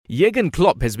Jurgen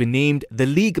Klopp has been named the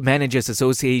League Managers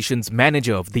Association's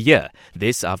Manager of the Year.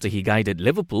 This after he guided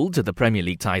Liverpool to the Premier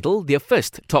League title, their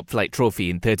first top-flight trophy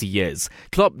in 30 years.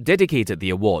 Klopp dedicated the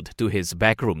award to his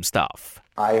backroom staff.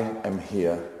 I am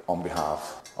here on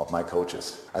behalf of my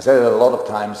coaches. I said it a lot of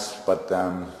times, but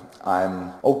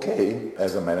I'm okay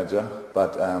as a manager,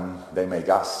 but they make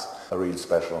us a real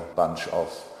special bunch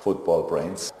of football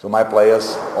brains. So my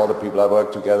players, all the people I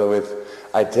work together with,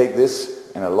 I take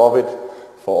this and I love it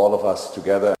for all of us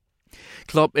together.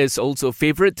 Klopp is also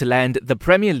favourite to land the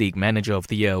Premier League Manager of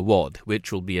the Year award,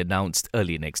 which will be announced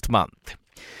early next month.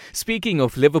 Speaking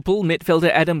of Liverpool,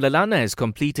 midfielder Adam Lallana has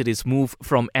completed his move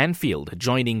from Anfield,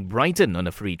 joining Brighton on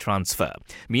a free transfer.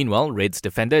 Meanwhile, Reds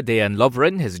defender Dejan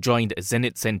Lovren has joined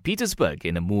Zenit St. Petersburg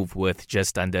in a move worth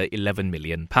just under £11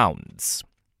 million.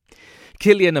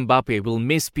 Kylian Mbappe will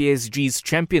miss PSG's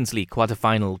Champions League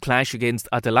quarter-final clash against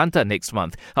Atalanta next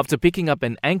month after picking up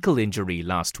an ankle injury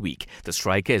last week. The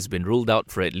striker has been ruled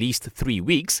out for at least 3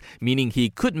 weeks, meaning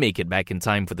he could make it back in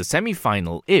time for the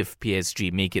semi-final if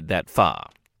PSG make it that far.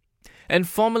 And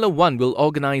Formula One will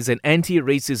organise an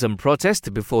anti-racism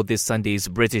protest before this Sunday's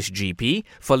British GP,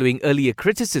 following earlier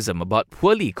criticism about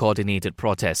poorly coordinated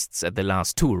protests at the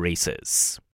last 2 races.